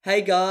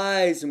Hey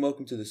guys, and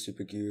welcome to the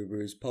Super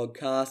Gurus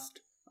podcast.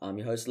 I'm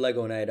your host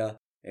Legonator,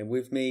 and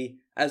with me,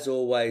 as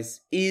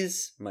always,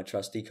 is my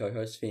trusty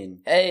co-host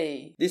Finn.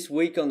 Hey! This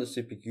week on the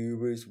Super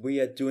Gurus, we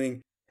are doing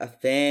a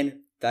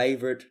fan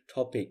favorite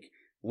topic.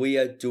 We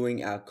are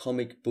doing our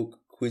comic book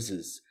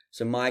quizzes.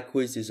 So my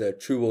quiz is a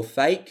true or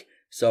fake.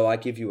 So I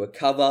give you a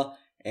cover,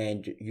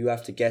 and you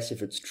have to guess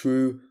if it's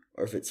true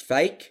or if it's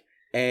fake.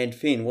 And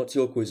Finn, what's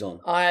your quiz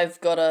on?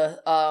 I've got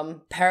a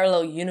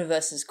parallel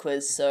universes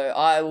quiz, so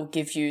I will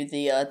give you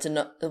the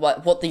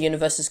what the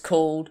universe is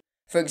called.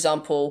 For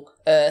example,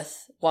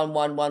 Earth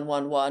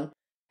 11111,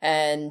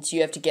 and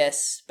you have to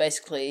guess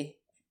basically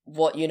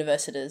what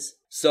universe it is.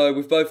 So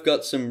we've both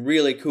got some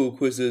really cool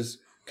quizzes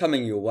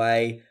coming your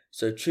way,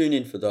 so tune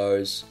in for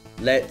those.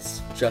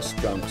 Let's just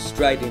jump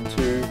straight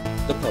into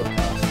the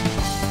podcast.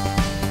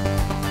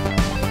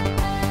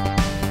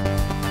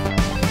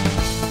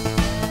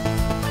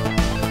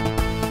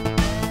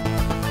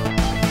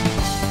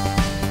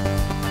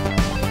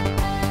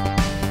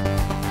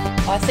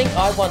 I think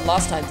I won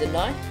last time, didn't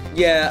I?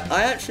 Yeah,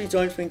 I actually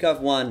don't think I've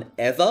won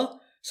ever.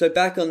 So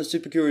back on the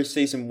Super Gurus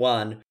Season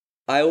 1,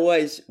 I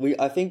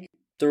think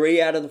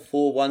 3 out of the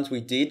 4 ones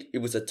we did, it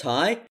was a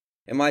tie.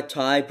 And my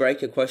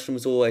tiebreaker question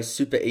was always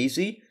super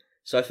easy.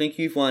 So I think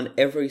you've won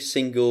every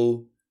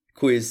single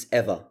quiz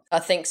ever. I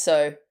think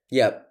so.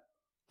 Yep.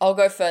 I'll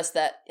go first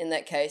in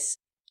that case.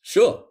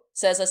 Sure.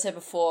 So as I said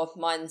before,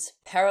 mine's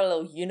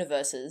parallel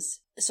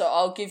universes. So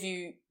I'll give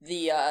you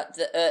the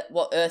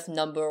Earth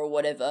number or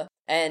whatever,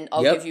 and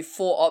I'll give you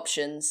 4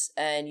 options,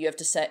 and you have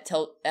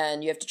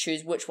to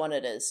choose which one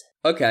it is.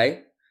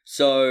 Okay.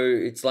 So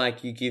it's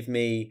like you give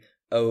me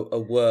a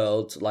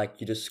world, like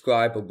you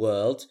describe a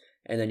world,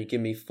 and then you give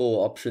me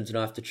 4 options and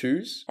I have to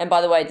choose. And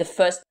by the way, the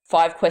first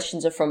 5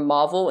 questions are from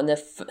Marvel and the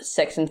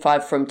second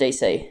 5 from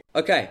DC.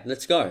 Okay,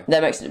 let's go.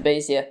 That makes it a bit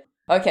easier.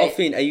 Okay. Oh,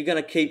 Finn, are you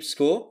going to keep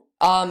score?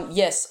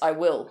 Yes, I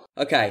will.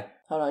 Okay.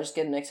 Hold on, I'll just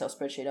get an Excel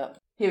spreadsheet up.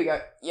 Here we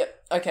go.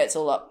 Yep. Okay, it's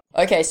all up.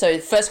 Okay, so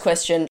first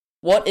question.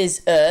 What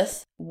is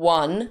Earth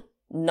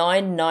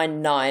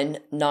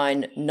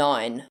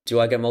 199999?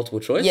 Do I get multiple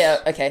choice? Yeah,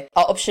 okay.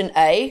 Option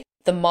A,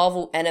 the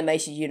Marvel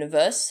Animated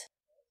Universe.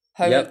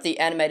 Home of the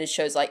animated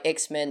shows like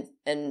X-Men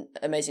and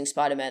Amazing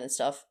Spider-Man and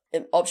stuff.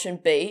 Option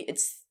B,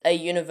 it's a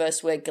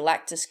universe where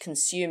Galactus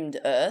consumed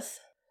Earth.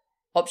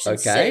 Option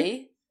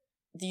C,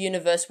 the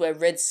universe where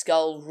Red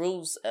Skull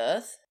rules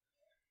Earth.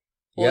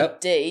 Or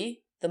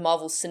D, the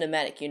Marvel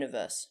Cinematic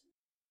Universe.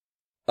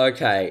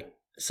 Okay,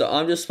 so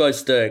I'm just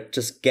supposed to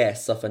just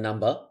guess off a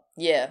number?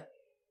 Yeah.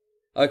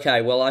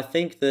 Okay, well, I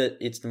think that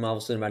it's the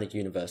Marvel Cinematic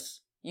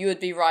Universe. You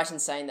would be right in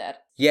saying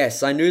that.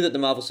 Yes, I knew that the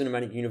Marvel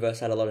Cinematic Universe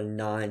had a lot of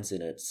 9s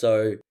in it,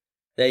 so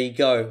there you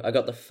go. I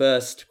got the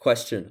first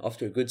question, off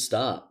to a good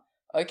start.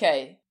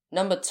 Okay,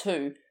 number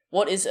 2.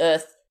 What is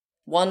Earth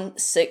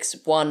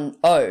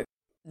 1610?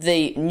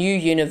 The new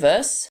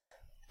universe,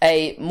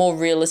 a more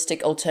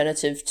realistic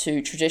alternative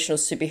to traditional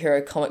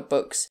superhero comic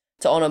books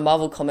to honor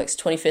Marvel Comics'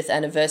 25th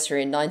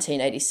anniversary in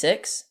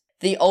 1986.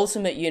 The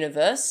Ultimate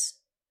Universe,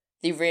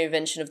 the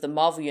reinvention of the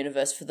Marvel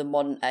Universe for the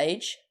modern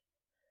age.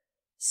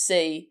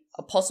 C,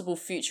 a possible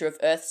future of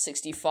Earth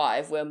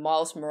 65 where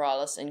Miles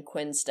Morales and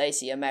Gwen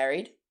Stacy are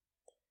married.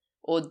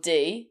 Or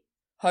D,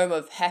 home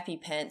of Happy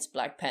Pants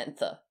Black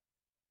Panther.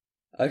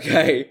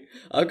 Okay,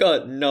 I've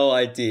got no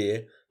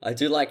idea. I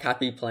do like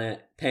Happy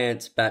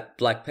Pants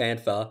Black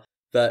Panther,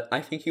 but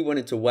I think you went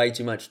into way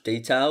too much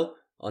detail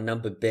on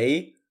number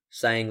B,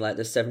 saying like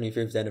the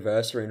 75th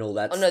anniversary and all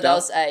that stuff. Oh no, that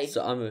was A.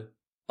 So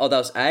that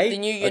was A? The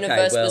new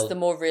universe was the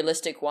more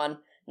realistic one.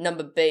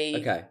 Number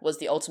B was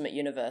the Ultimate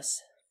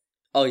Universe.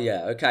 Oh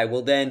yeah, okay.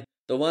 Well then,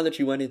 the one that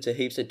you went into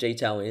heaps of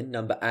detail in,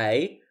 number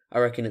A, I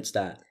reckon it's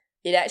that.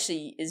 It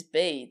actually is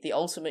B, the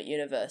Ultimate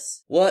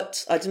Universe.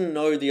 What? I didn't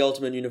know the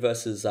Ultimate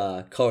Universe's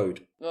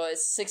code. Well,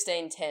 it's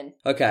 1610.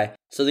 Okay,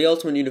 so the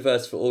Ultimate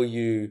Universe, for all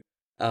you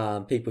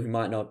people who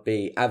might not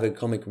be avid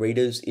comic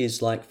readers,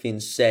 is, like Finn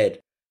said,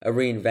 a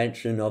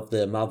reinvention of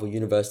the Marvel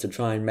Universe to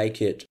try and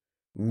make it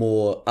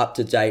more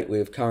up-to-date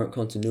with current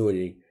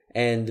continuity.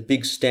 And the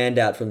big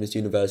standout from this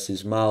universe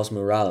is Miles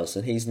Morales,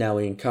 and he's now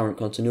in current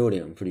continuity,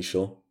 I'm pretty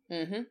sure.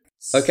 Mm-hmm.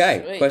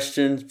 Okay, Sweet.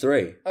 Question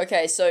 3.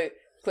 Okay, so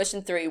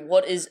question 3.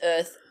 What is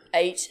Earth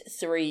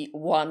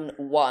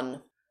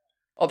 8311?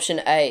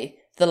 Option A,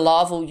 the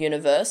Larval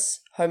Universe,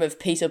 home of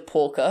Peter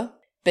Porker.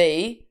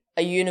 B,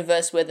 a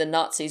universe where the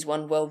Nazis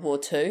won World War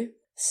II.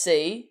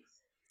 C,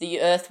 the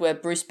Earth where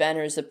Bruce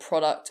Banner is a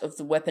product of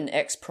the Weapon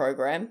X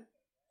program.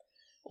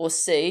 Or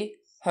C,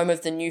 home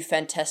of the new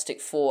Fantastic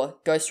Four,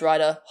 Ghost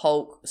Rider,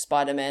 Hulk,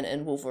 Spider-Man,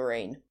 and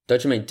Wolverine.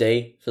 Don't you mean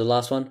D for the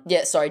last one?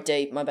 Yeah, sorry,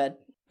 D, my bad.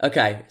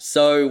 Okay,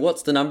 so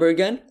what's the number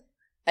again?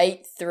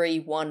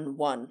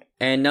 8311.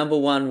 And number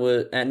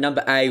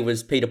A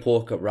was Peter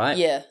Porker, right?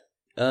 Yeah.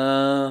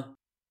 I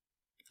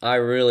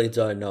really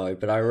don't know,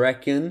 but I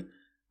reckon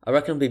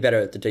it'll be better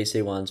at the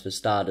DC ones for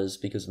starters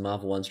because the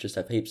Marvel ones just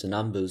have heaps of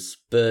numbers.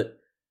 But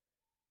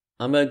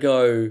I'm gonna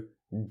go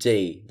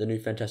D, the new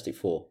Fantastic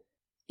Four.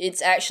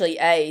 It's actually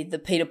A, the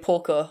Peter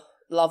Porker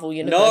Marvel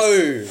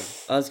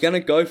Universe. No! I was going to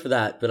go for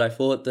that, but I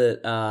thought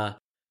that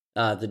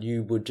that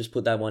you would just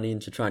put that one in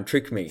to try and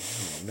trick me.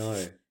 Oh,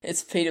 no.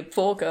 It's Peter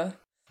Porker.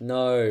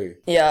 No.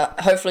 Yeah,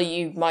 hopefully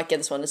you might get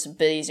this one. It's a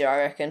bit easier, I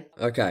reckon.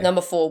 Okay.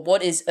 Number 4.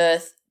 What is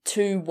Earth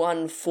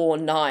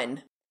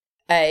 2149?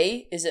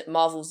 A. Is it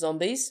Marvel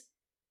Zombies?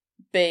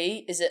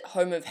 B. Is it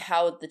home of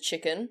Howard the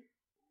Chicken?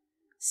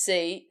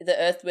 C. The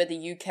Earth where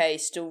the UK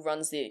still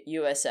runs the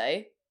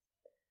USA?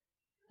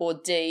 Or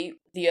D.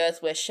 The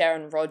Earth where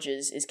Sharon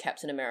Rogers is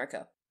Captain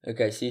America?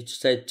 Okay, so you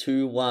said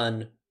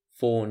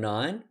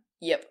 2149?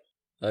 Yep.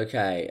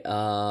 Okay,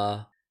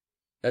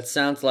 that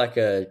sounds like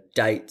a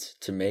date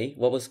to me.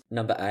 What was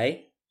number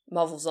A?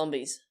 Marvel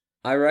Zombies.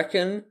 I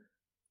reckon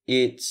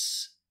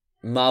it's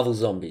Marvel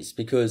Zombies,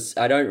 because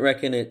I don't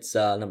reckon it's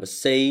number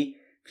C,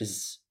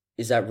 because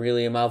is that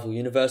really a Marvel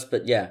universe?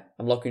 But yeah,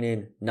 I'm locking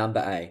in number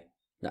A.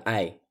 No,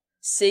 A.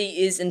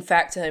 C is in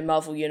fact a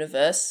Marvel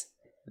universe.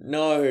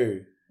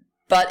 No.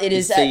 But it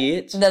is C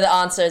it? No, the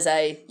answer is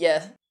A.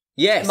 Yeah.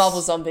 Yes.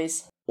 Marvel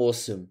Zombies.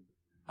 Awesome.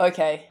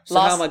 Okay. So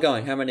how am I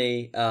going? How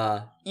many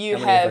have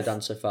I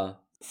done so far?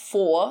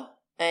 4,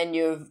 and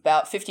you're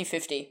about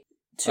 50-50.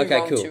 Two Okay,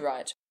 wrong, cool. 2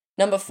 right.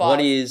 Number 5.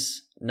 What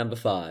is number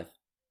 5?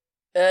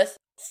 Earth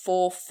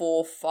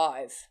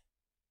 445.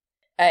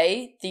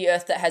 A. The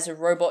Earth that has a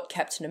robot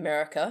Captain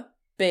America.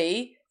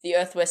 B. The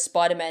Earth where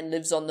Spider-Man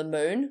lives on the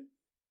moon.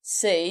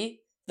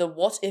 C. The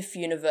What If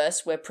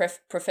universe where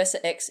Professor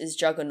X is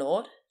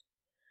Juggernaut.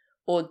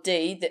 Or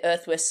D. The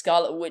Earth where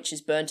Scarlet Witch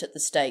is burnt at the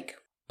stake.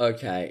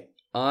 Okay,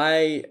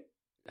 I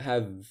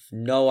have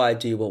no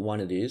idea what one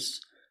it is,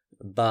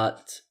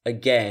 but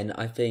again,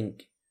 I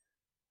think...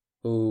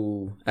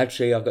 Ooh,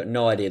 actually, I've got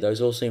no idea. Those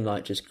all seem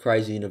like just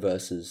crazy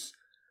universes.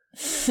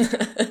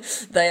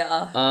 They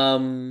are.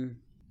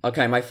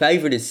 Okay, my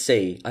favourite is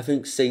C. I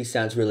think C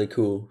sounds really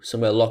cool, so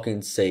I'm going to lock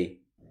in C.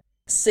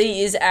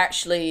 C is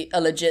actually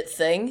a legit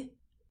thing,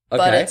 Okay.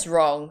 but it's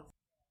wrong.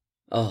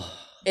 Oh.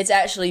 It's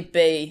actually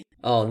B.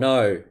 Oh,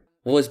 no.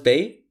 What was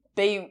B?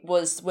 B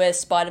was where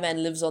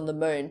Spider-Man lives on the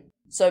moon.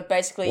 So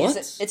basically, What?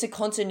 it's a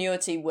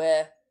continuity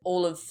where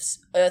all of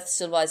Earth's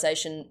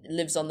civilization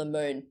lives on the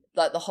moon.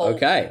 Like the whole...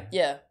 Okay.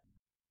 Yeah.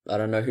 I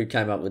don't know who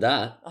came up with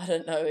that. I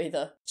don't know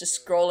either.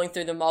 Just scrolling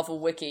through the Marvel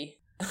wiki.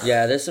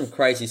 Yeah, there's some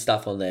crazy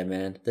stuff on there,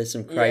 man. There's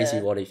some crazy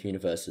Yeah. what-if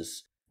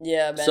universes.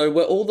 Yeah, man. So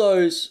were all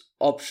those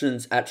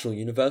options actual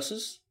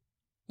universes?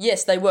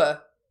 Yes, they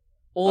were.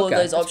 All Okay,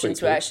 of those that's options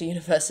pretty were cool. actually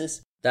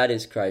universes. That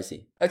is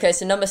crazy. Okay,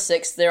 so number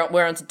 6,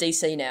 we're on to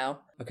DC now.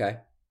 Okay.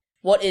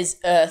 What is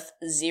Earth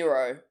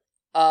 0?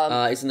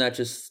 Isn't that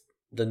just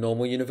the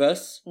normal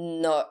universe?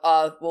 No,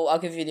 well, I'll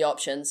give you the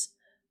options.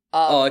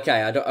 Oh,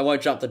 okay. I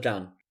won't jump the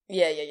gun.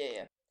 Yeah.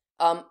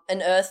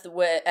 An Earth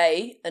where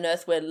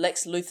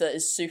Lex Luthor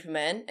is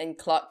Superman and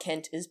Clark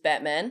Kent is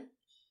Batman.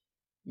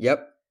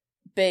 Yep.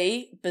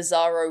 B,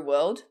 Bizarro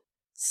World.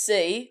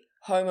 C,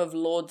 home of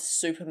Lord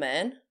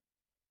Superman.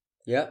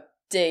 Yep.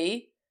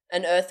 D,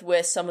 an Earth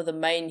where some of the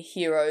main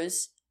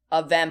heroes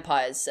are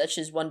vampires, such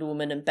as Wonder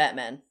Woman and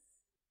Batman.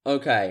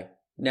 Okay.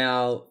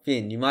 Now,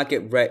 Finn, you might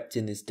get wrecked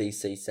in this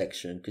DC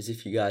section, because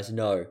if you guys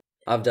know,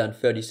 I've done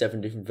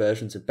 37 different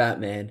versions of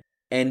Batman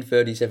and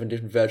 37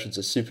 different versions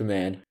of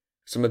Superman,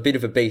 so I'm a bit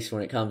of a beast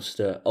when it comes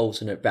to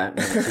alternate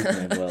Batman and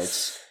Superman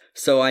worlds.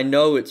 So I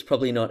know it's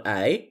probably not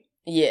A,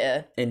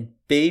 Yeah. and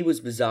B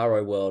was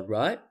Bizarro World,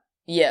 right?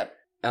 Yeah.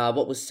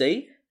 What was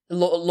C?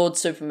 Lord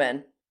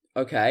Superman.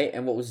 Okay,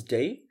 and what was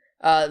D?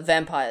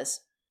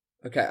 Vampires.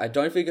 Okay, I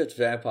don't think it's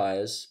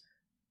vampires.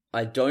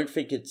 I don't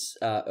think it's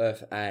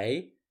Earth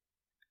A.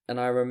 And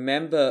I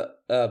remember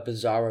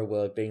Bizarro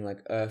World being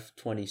like Earth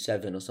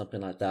 27 or something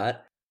like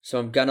that. So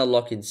I'm gonna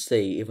lock in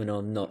C, even though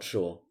I'm not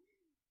sure.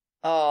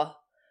 Oh,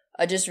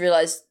 I just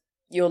realized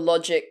your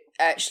logic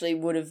actually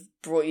would have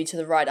brought you to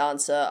the right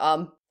answer.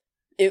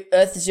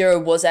 Earth 0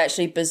 was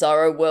actually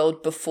Bizarro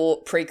World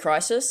before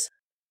pre-Crisis.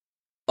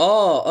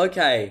 Oh,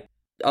 okay.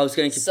 I was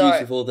getting confused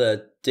Sorry. with all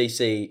the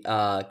DC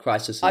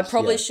crises. I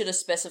probably yeah. should have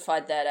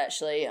specified that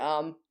actually.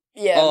 Yeah,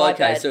 Oh, my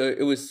okay. bad. So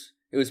it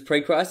was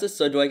pre-crisis.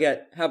 So do I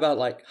get, how about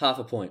like half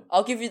a point?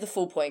 I'll give you the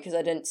full point because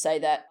I didn't say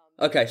that.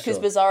 Okay, sure.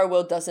 Because Bizarro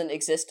World doesn't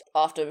exist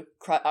after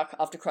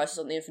Crisis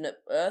on the Infinite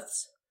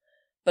Earths,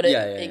 but it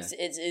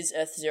is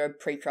Earth 0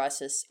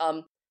 pre-Crisis.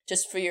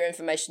 Just for your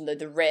information though,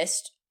 the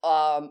rest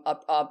are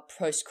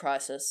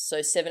post-Crisis.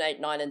 So 7, 8,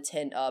 9, and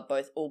 10 are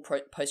both all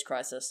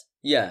post-Crisis.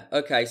 Yeah.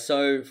 Okay.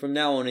 So from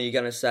now on, are you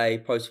gonna say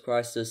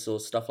post-crisis or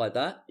stuff like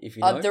that? If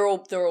you know. They're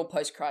all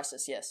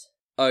post-Crisis. Yes.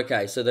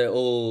 Okay, so they're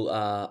all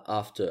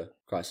after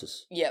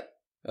Crisis. Yep.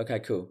 Okay,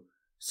 cool.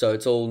 So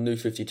it's all New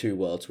 52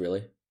 worlds,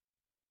 really?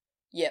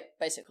 Yep.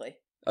 Basically.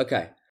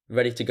 Okay,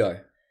 ready to go.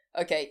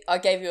 Okay, I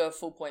gave you a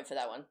full point for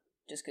that one,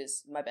 just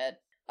because, my bad.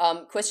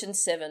 Question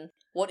 7.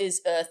 What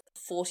is Earth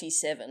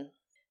 47?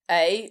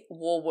 A,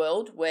 War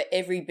World, where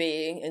every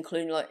being,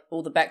 including like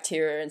all the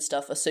bacteria and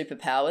stuff, are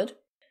superpowered.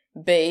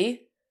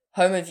 B,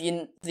 home of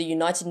the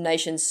United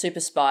Nations super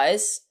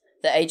spies,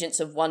 the Agents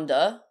of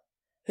Wonder,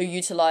 who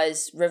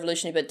utilize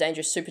revolutionary but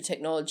dangerous super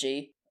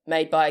technology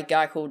made by a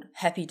guy called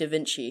Happy Da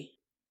Vinci.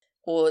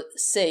 Or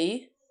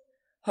C,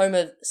 home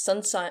of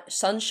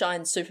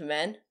Sunshine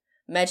Superman,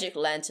 Magic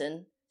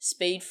Lantern,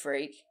 Speed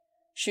Freak,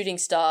 Shooting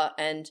Star,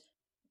 and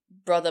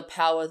Brother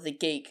Power the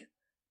Geek,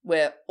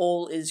 where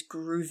all is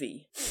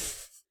groovy.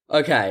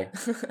 Okay.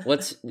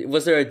 Was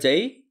there a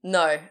D?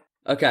 No.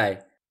 Okay.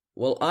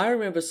 Well, I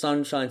remember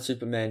Sunshine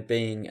Superman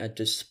being a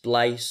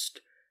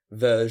displaced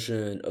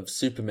version of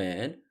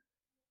Superman,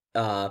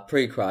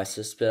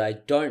 pre-crisis, but I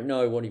don't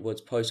know what he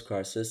was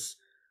post-crisis,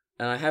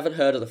 and I haven't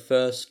heard of the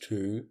first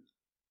two,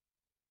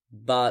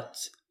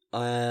 but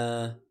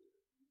I'm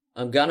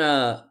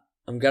gonna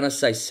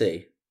say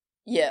C.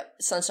 Yeah,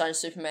 Sunshine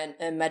Superman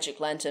and Magic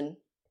Lantern.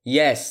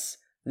 Yes.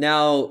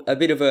 Now, a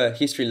bit of a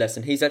history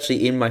lesson. He's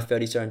actually in my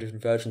 37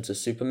 different versions of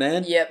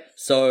Superman. Yep.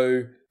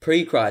 So,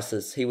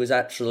 pre-crisis, he was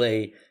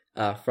actually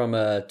from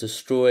a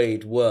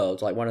destroyed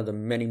world, like one of the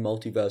many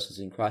multiverses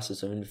in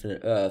Crisis on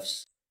Infinite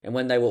Earths. And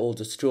when they were all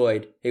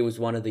destroyed, he was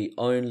one of the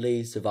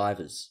only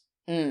survivors.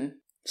 Mm.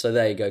 So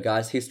there you go,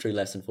 guys. History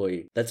lesson for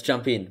you. Let's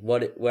jump in.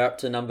 We're up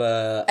to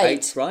number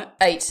 8, right?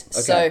 8.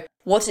 Okay. So,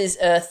 what is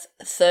Earth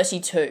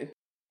 32?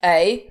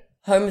 A,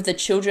 home of the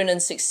children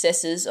and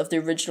successors of the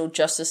original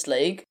Justice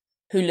League,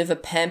 who live a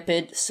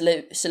pampered,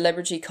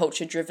 celebrity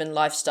culture-driven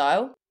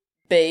lifestyle.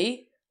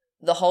 B,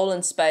 the hole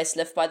in space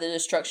left by the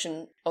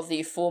destruction of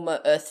the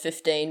former Earth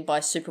 15 by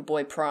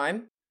Superboy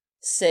Prime.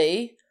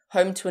 C,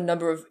 home to a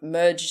number of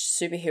merged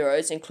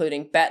superheroes,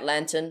 including Bat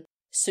Lantern,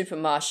 Super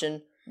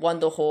Martian,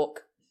 Wonder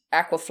Hawk,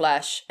 Aqua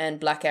Flash, and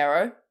Black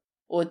Arrow.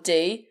 Or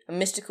D, a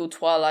mystical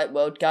twilight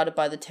world guarded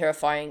by the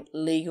terrifying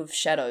League of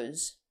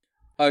Shadows.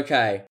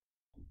 Okay.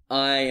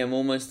 I am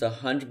almost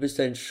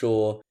 100%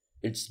 sure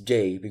it's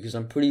D, because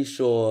I'm pretty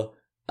sure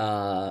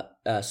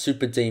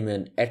Super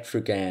Demon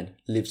Etrigan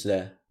lives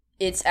there.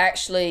 It's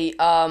actually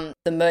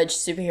the merged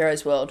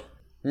superheroes world.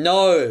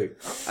 No!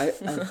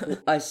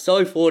 I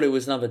so thought it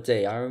was number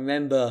D. I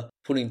remember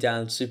putting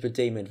down Super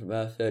Demon from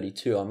Earth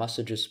 32. I must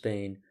have just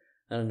been...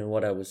 I don't know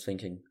what I was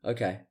thinking.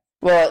 Okay.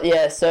 Well,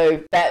 yeah,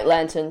 so Bat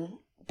Lantern,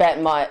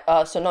 Bat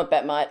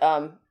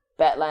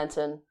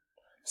Lantern,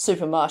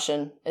 Super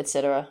Martian,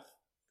 etc.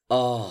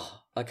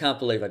 Oh, I can't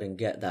believe I didn't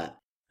get that.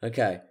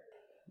 Okay.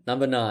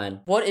 Number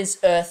 9. What is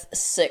Earth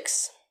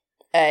 6?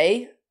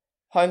 A,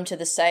 home to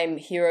the same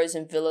heroes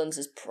and villains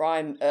as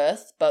Prime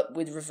Earth, but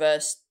with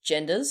reversed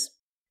genders.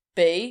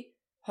 B,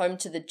 home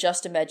to the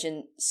Just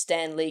Imagine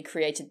Stan Lee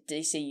created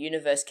DC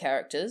Universe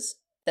characters.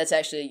 That's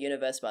actually a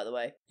universe, by the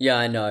way. Yeah,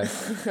 I know.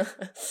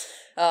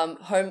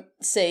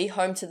 C,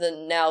 home to the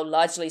now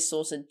largely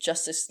sorted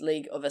Justice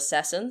League of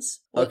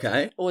Assassins.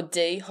 Okay. Or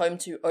D, home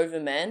to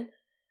Overman,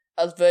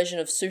 a version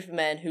of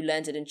Superman who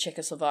landed in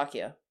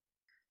Czechoslovakia.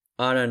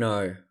 I don't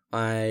know.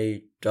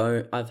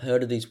 I've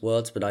heard of these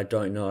words, but I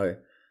don't know.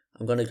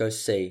 I'm gonna go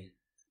C.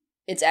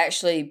 It's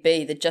actually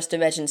B, the Just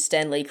Imagine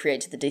Stan Lee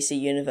created the DC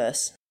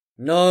Universe.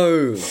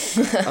 No!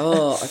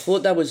 Oh, I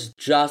thought that was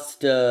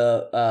just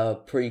a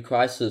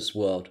pre-crisis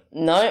world.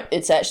 No,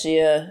 it's actually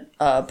a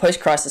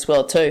post-crisis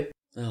world too.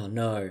 Oh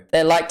no.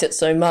 They liked it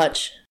so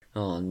much.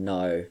 Oh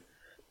no.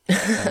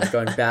 I was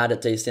going bad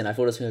at DC and I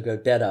thought it was going to go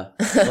better.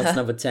 What's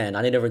number 10?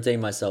 I need to redeem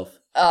myself.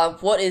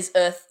 What is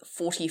Earth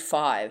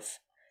 45?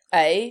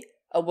 A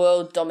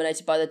world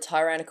dominated by the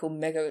tyrannical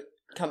mega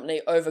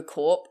company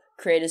Overcorp,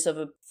 creators of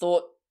a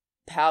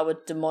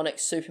thought-powered demonic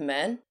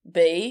Superman.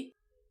 B,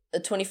 the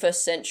 21st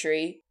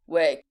century,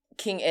 where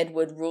King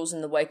Edward rules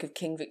in the wake of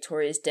King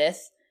Victoria's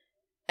death,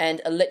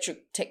 and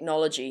electric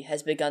technology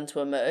has begun to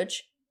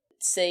emerge.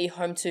 C,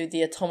 home to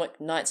the Atomic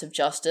Knights of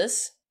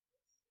Justice.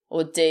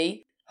 Or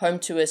D, home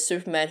to a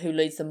Superman who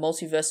leads the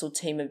multiversal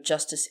team of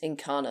Justice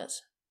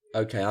Incarnate.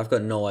 Okay, I've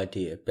got no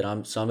idea, but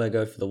I'm going to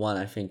go for the one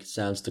I think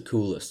sounds the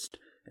coolest.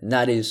 And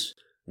that is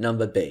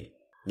number B.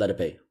 Letter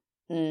B.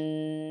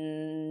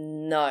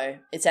 No,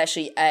 it's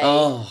actually A.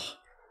 Oh.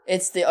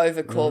 It's the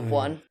Overcorp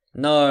one.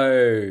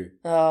 No.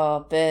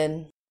 Oh,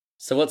 Ben.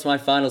 So what's my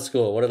final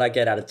score? What did I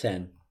get out of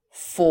 10?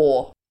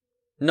 4.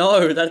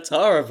 No, that's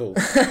horrible.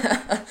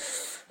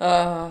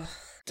 Oh.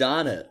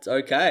 Darn it.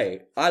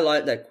 Okay. I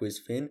like that quiz,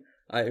 Finn.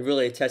 I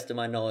really tested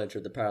my knowledge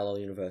of the parallel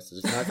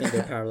universes. And I think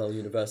the parallel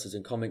universes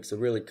in comics are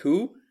really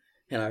cool.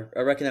 And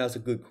I reckon that was a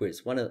good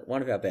quiz. One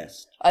of our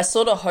best. I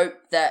sort of hope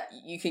that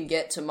you can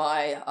get to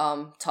my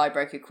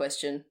tiebreaker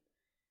question.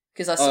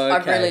 Because I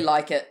really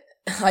like it.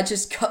 I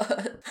just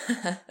got...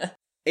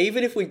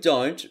 Even if we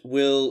don't,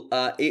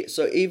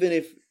 so even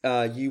if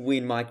you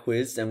win my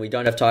quiz and we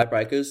don't have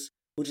tiebreakers,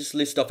 we'll just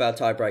list off our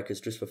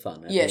tiebreakers just for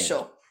fun. Yeah,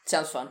 sure.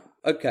 Sounds fun.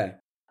 Okay.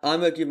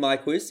 I'm going to give my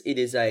quiz. It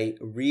is a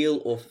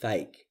real or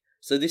fake.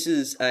 So this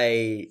is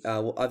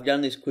I've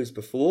done this quiz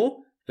before,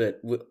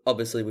 but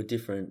obviously with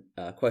different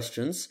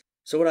questions.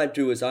 So what I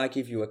do is I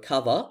give you a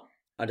cover.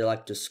 I'd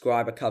like to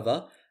describe a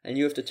cover, and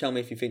you have to tell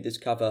me if you think this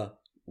cover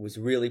was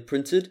really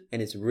printed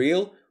and it's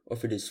real, or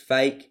if it is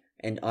fake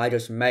and I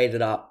just made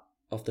it up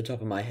off the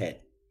top of my head.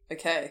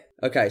 Okay.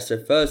 Okay,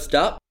 so first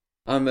up,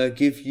 I'm going to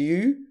give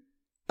you,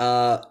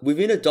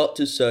 within a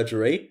doctor's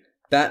surgery,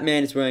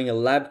 Batman is wearing a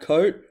lab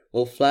coat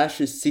while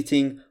Flash is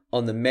sitting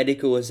on the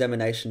medical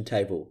examination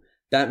table.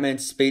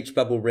 Batman's speech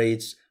bubble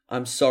reads,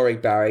 I'm sorry,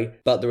 Barry,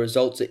 but the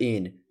results are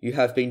in. You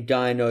have been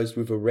diagnosed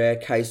with a rare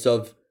case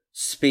of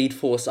Speed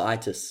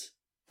Force-itis.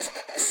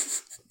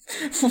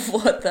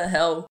 What the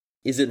hell?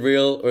 Is it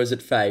real or is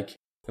it fake?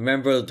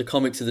 Remember the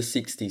comics of the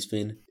 60s,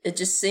 Finn? It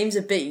just seems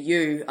a bit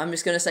you. I'm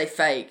just going to say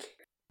fake.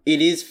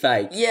 It is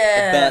fake.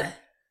 Yeah. But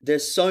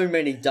there's so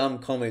many dumb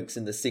comics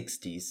in the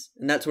 60s.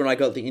 And that's when I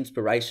got the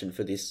inspiration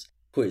for this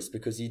quiz,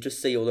 because you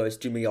just see all those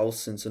Jimmy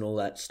Olsens and all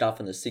that stuff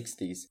in the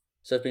 60s.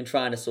 So I've been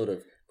trying to sort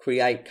of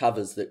create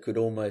covers that could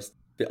almost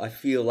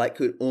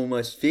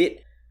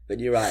fit. But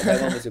you're right,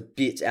 that one was a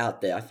bit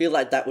out there. I feel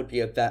like that would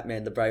be a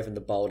Batman the Brave and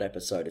the Bold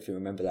episode, if you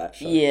remember that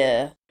show.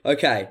 Yeah.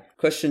 Okay,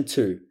 question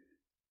 2.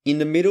 In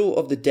the middle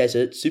of the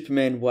desert,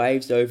 Superman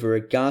waves over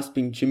a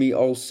gasping Jimmy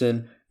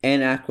Olsen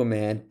and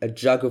Aquaman a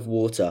jug of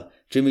water.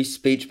 Jimmy's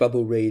speech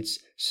bubble reads,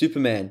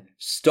 Superman,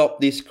 stop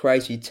this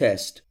crazy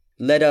test.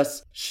 Let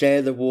us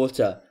share the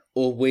water,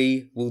 or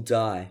we will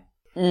die.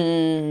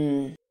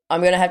 I'm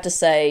going to have to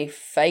say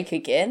fake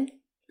again.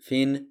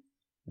 Finn,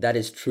 that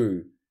is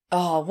true.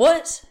 Oh,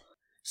 what?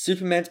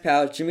 Superman's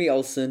Power, Jimmy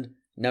Olsen,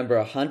 number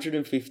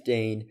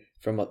 115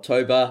 from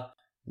October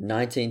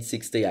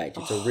 1968.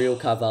 It's a real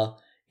cover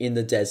in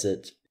the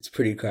desert. It's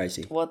pretty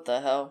crazy. What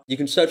the hell? You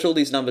can search all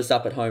these numbers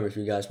up at home if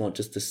you guys want,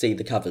 just to see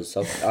the covers.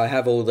 So I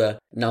have all the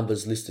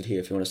numbers listed here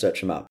if you want to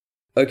search them up.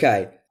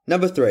 Okay,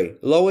 number 3.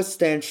 Lois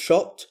stands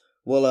shocked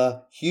while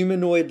a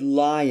humanoid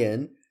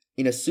lion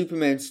in a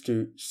Superman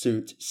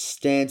suit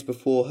stands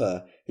before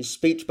her. His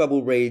speech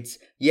bubble reads,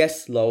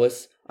 Yes,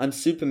 Lois, I'm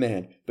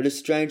Superman, but a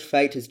strange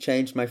fate has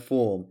changed my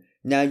form.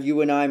 Now you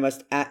and I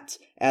must act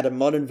out a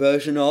modern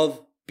version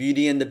of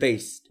Beauty and the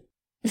Beast.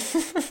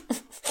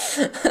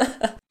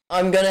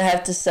 I'm going to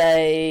have to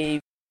say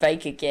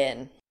fake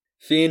again.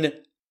 Finn,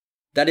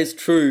 that is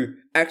true.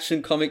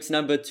 Action Comics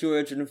number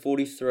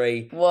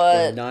 243.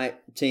 What?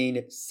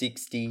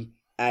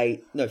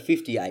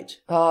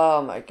 58.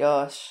 Oh my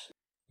gosh.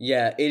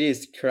 Yeah, it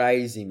is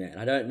crazy, man.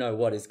 I don't know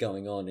what is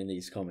going on in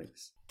these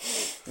comics.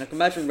 Like,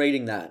 imagine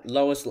reading that.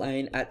 Lois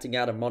Lane acting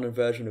out a modern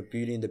version of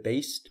Beauty and the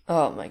Beast.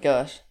 Oh my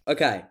gosh.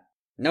 Okay,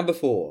 number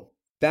 4.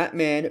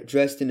 Batman,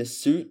 dressed in a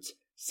suit,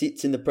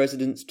 sits in the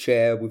president's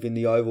chair within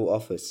the Oval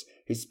Office.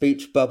 His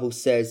speech bubble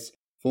says,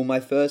 For my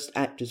first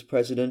act as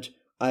president,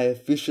 I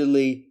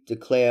officially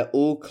declare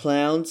all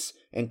clowns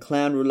and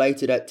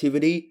clown-related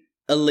activity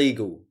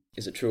illegal.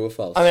 Is it true or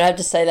false? I'm going to have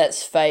to say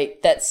that's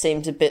fake. That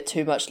seems a bit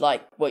too much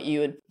like what you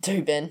would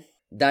do, Ben.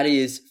 That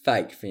is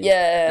fake, Finn.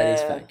 Yeah. That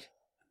is fake.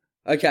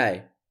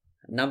 Okay,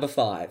 number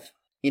 5.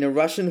 In a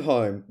Russian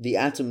home, the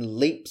Atom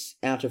leaps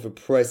out of a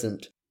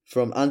present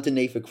from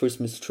underneath a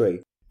Christmas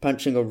tree,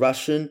 punching a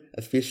Russian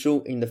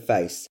official in the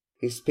face.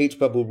 His speech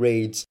bubble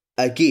reads,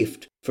 A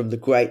gift from the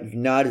great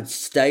United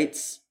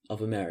States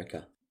of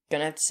America.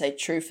 Gonna have to say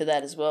true for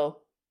that as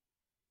well.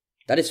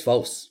 That is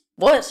false.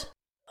 What?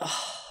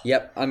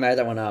 Yep, I made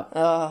that one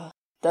up.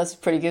 That's a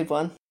pretty good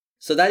one.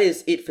 So that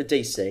is it for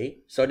DC.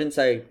 So I didn't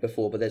say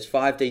before, but there's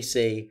 5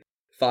 DC,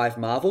 5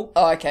 Marvel.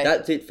 Oh, okay.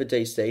 That's it for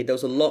DC. There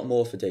was a lot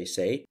more for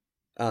DC.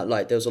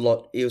 It was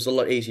a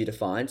lot easier to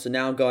find. So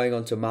now I'm going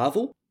on to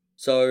Marvel.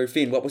 So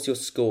Finn, what was your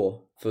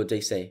score for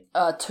DC?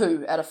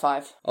 2 out of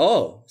 5.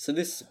 Oh, so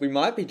we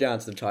might be down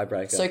to the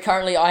tiebreaker. So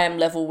currently I am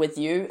level with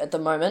you at the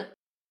moment.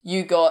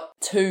 You got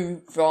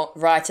 2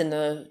 right in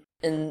the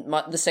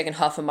second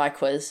half of my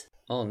quiz.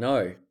 Oh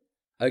no.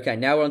 Okay,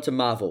 now we're on to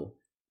Marvel.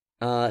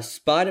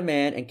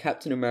 Spider-Man and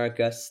Captain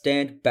America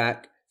stand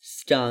back,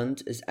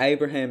 stunned, as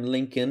Abraham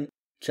Lincoln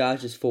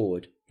charges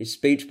forward. His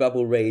speech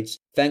bubble reads,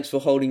 Thanks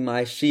for holding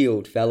my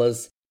shield,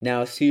 fellas.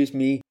 Now excuse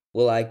me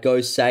while I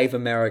go save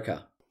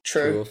America.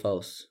 True. True or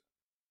false?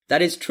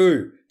 That is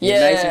true. The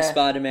Yeah. Amazing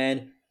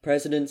Spider-Man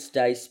President's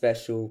Day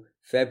Special,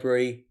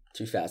 February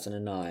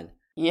 2009.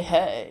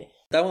 Yay.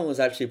 That one was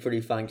actually a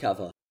pretty fun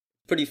cover.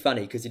 Pretty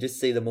funny because you just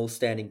see them all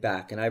standing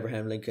back and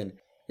Abraham Lincoln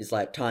is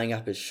like tying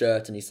up his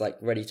shirt and he's like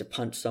ready to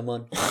punch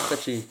someone.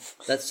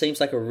 That seems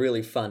like a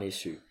really fun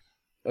issue.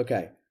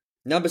 Okay,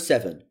 number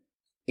 7.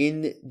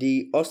 In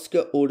the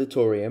Oscar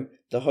auditorium,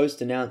 the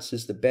host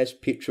announces the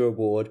Best Picture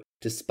award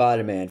to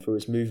Spider-Man for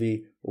his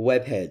movie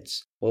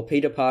Webheads, while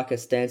Peter Parker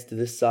stands to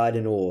the side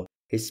in awe.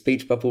 His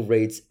speech bubble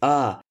reads,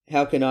 how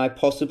can I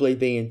possibly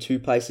be in 2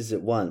 places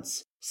at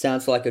once?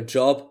 Sounds like a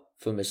job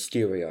for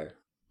Mysterio.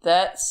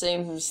 That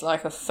seems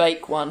like a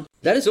fake one.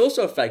 That is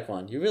also a fake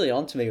one. You're really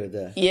onto me with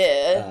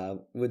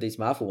with these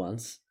Marvel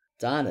ones.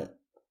 Darn it.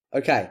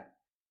 Okay,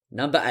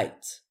 number 8.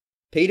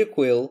 Peter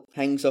Quill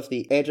hangs off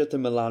the edge of the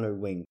Milano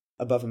wing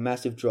above a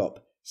massive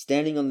drop.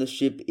 Standing on the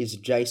ship is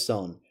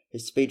Jason.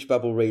 His speech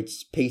bubble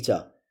reads,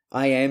 Peter,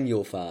 I am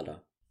your father.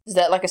 Is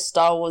that like a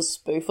Star Wars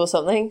spoof or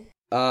something?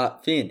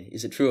 Finn,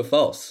 is it true or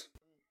false?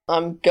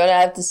 I'm gonna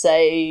have to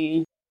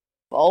say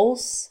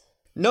false.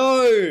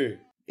 No!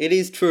 It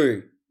is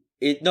true.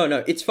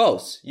 No, it's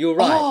false. You're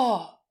right.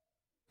 Oh.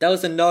 That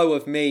was a no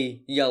of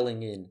me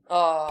yelling in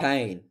Oh.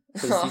 pain.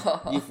 Because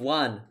you've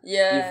won.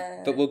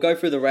 Yeah. But we'll go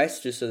through the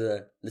rest just so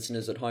the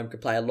listeners at home can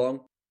play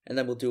along. And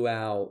then we'll do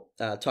our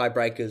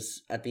tiebreakers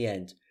at the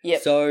end.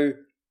 Yep. So,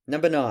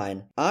 number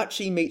 9.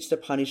 Archie meets the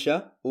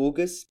Punisher,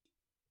 August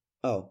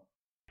Oh.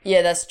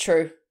 Yeah, that's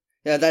true.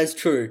 Yeah, that is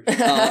true.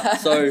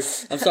 So,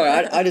 I'm sorry,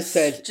 I just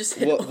said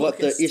Just what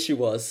the issue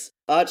was.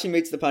 Archie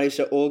meets the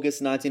Punisher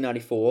August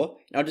 1994.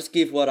 I'll just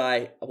give what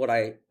I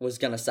was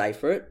going to say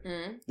for it.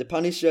 The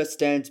Punisher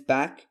stands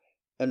back.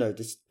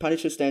 The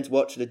Punisher stands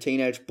watch at a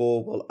teenage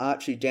ball while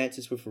Archie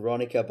dances with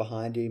Veronica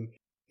behind him.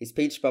 His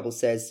speech bubble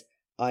says,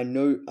 I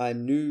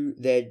knew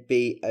there'd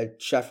be a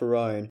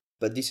chaperone,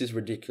 but this is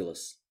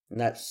ridiculous. And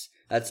that's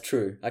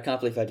true. I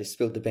can't believe I just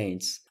spilled the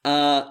beans.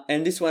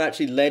 And this one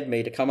actually led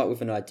me to come up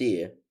with an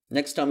idea.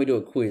 Next time we do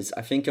a quiz,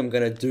 I think I'm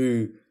going to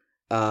do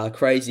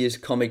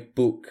craziest comic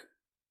book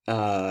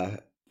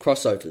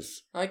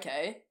crossovers.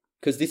 Okay.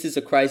 Because this is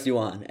a crazy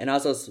one. And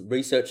as I was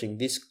researching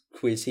this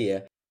quiz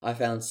here, I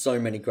found so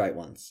many great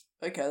ones.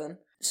 Okay then.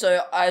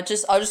 So I'll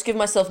just give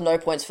myself no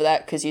points for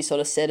that because you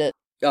sort of said it.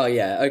 Oh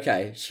yeah,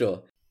 okay,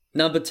 sure.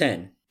 Number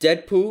 10.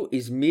 Deadpool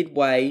is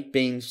midway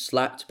being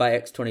slapped by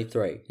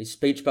X-23. His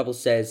speech bubble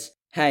says,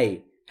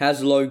 hey,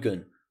 how's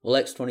Logan? Well,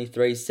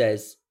 X-23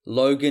 says,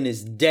 Logan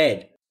is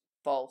dead.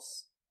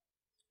 False.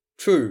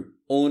 True.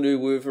 All new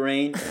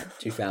Wolverine,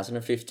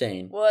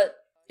 2015. What?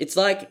 It's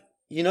like,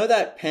 you know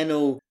that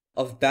panel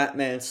of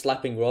Batman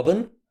slapping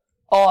Robin?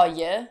 Oh,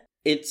 yeah?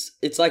 It's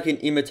like an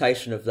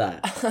imitation of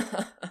that.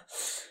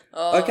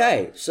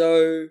 Okay,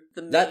 so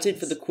that's it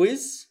for the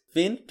quiz.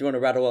 Vin, do you want to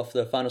rattle off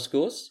the final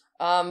scores?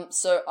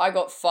 So I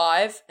got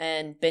 5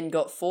 and Ben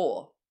got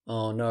 4.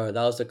 Oh no,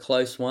 that was a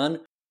close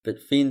one.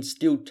 But Finn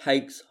still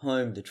takes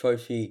home the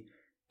trophy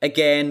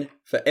again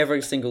for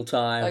every single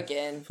time.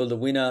 Again. For the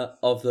winner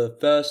of the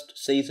first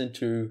season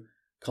 2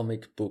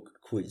 comic book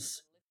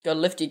quiz. Gotta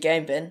lift your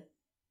game, Ben.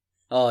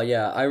 Oh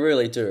yeah, I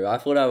really do. I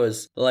thought I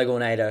was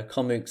Legonator,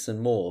 comics and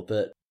more,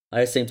 but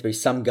I seem to be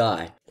some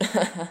guy.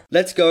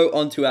 Let's go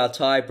on to our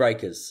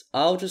tiebreakers.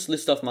 I'll just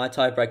list off my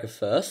tiebreaker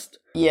first.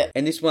 Yeah.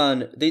 And this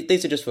one,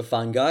 these are just for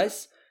fun,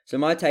 guys. So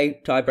my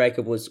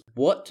tiebreaker was,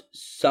 what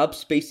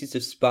subspecies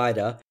of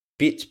spider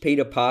bit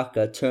Peter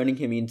Parker, turning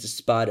him into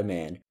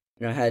Spider-Man?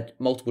 And I had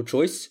multiple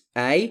choice.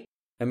 A,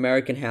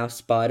 American house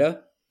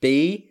spider.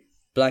 B,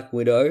 Black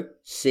Widow.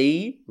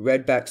 C,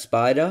 redback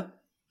spider.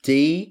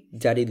 D,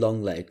 daddy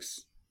long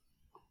legs.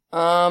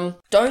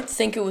 Don't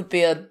think it would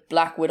be a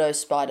Black Widow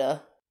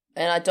spider.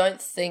 And I don't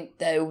think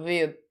there would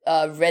be a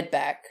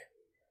redback.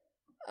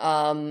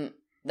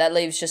 That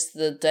leaves just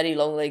the daddy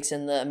long legs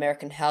and the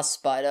American house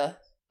spider.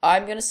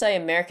 I'm gonna say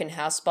American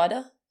house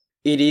spider.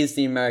 It is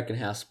the American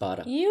house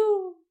spider.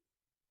 You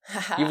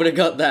would have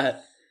got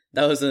that.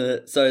 That was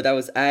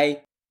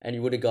A, and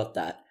you would have got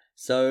that.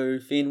 So,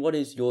 Finn, what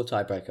is your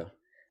tiebreaker?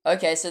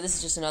 Okay, so this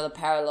is just another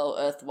parallel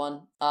Earth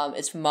one.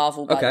 It's from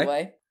Marvel, by the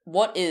way.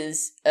 What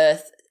is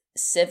Earth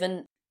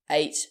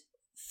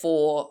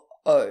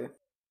 7840?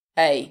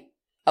 A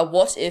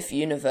what-if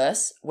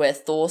universe where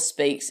Thor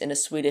speaks in a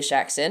Swedish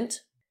accent.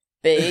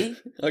 B,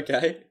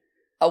 okay.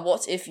 A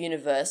what-if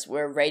universe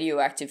where a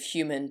radioactive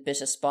human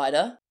bit a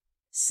spider.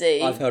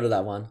 C, I've heard of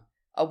that one.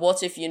 A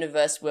what-if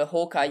universe where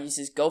Hawkeye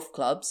uses golf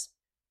clubs.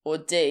 Or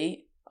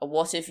D, a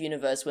what-if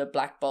universe where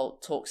Black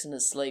Bolt talks in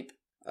his sleep.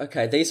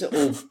 Okay, these are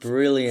all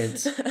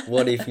brilliant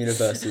what-if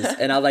universes.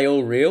 And are they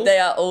all real? They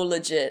are all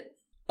legit.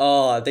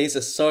 Oh, these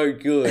are so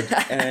good.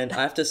 And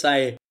I have to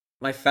say,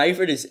 my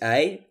favourite is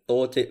A,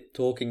 Thor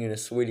talking in a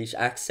Swedish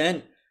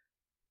accent.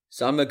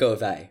 So I'm going to go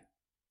with A.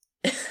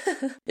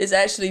 It's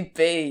actually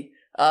B,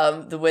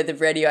 where the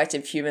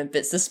radioactive human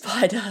bits the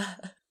spider.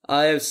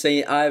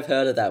 I've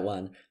heard of that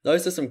one.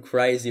 Those are some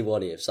crazy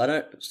what-ifs.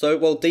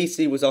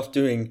 DC was off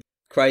doing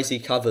crazy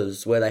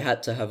covers where they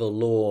had to have a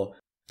law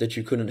that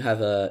you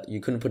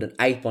couldn't put an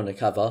ape on a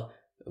cover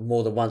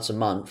more than once a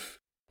month.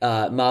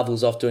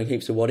 Marvel's off doing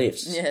heaps of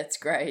what-ifs. Yeah, it's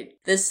great.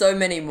 There's so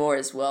many more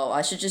as well.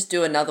 I should just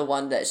do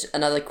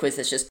another quiz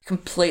that's just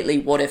completely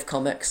what-if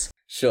comics.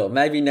 Sure,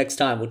 maybe next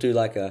time we'll do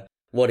like a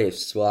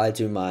what-ifs while I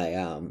do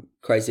my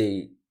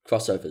crazy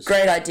crossovers.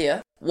 Great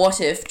idea.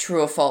 What if,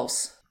 true or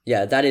false?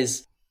 Yeah,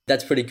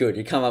 that's pretty good.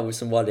 You come up with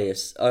some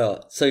what-ifs. Oh,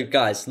 so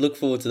guys, look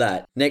forward to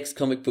that. Next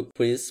comic book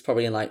quiz,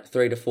 probably in like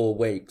 3 to 4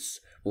 weeks,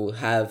 we'll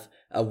have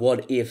a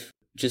what-if,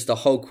 just a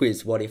whole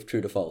quiz, what if,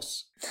 true to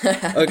false.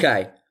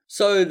 Okay.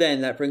 So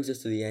then, that brings us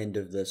to the end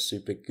of the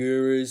Super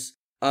Gurus.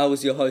 I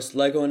was your host,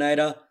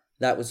 Legonator.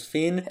 That was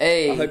Finn.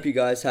 Hey. I hope you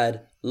guys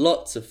had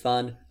lots of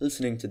fun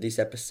listening to this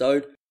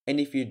episode. And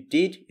if you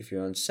did, if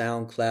you're on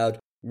SoundCloud,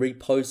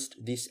 repost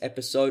this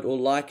episode or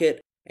like it.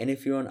 And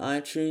if you're on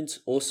iTunes,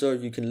 also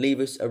you can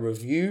leave us a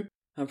review,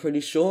 I'm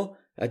pretty sure.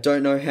 I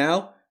don't know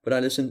how, but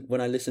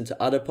when I listen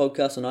to other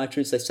podcasts on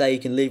iTunes, they say you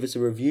can leave us a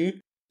review.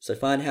 So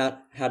find out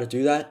how to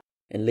do that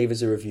and leave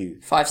us a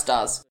review. 5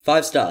 stars.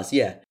 5 stars,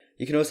 yeah.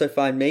 You can also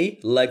find me,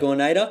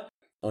 Legonator,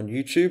 on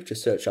YouTube.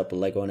 Just search up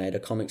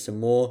Legonator Comics and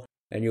More,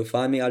 and you'll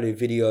find me. I do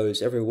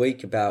videos every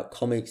week about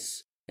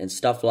comics and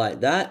stuff like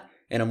that.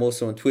 And I'm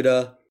also on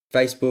Twitter,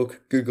 Facebook,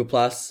 Google+.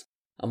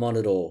 I'm on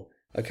it all.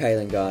 Okay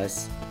then,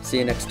 guys. See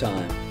you next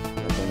time.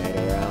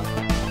 Legonator out.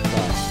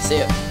 Bye. See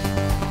ya.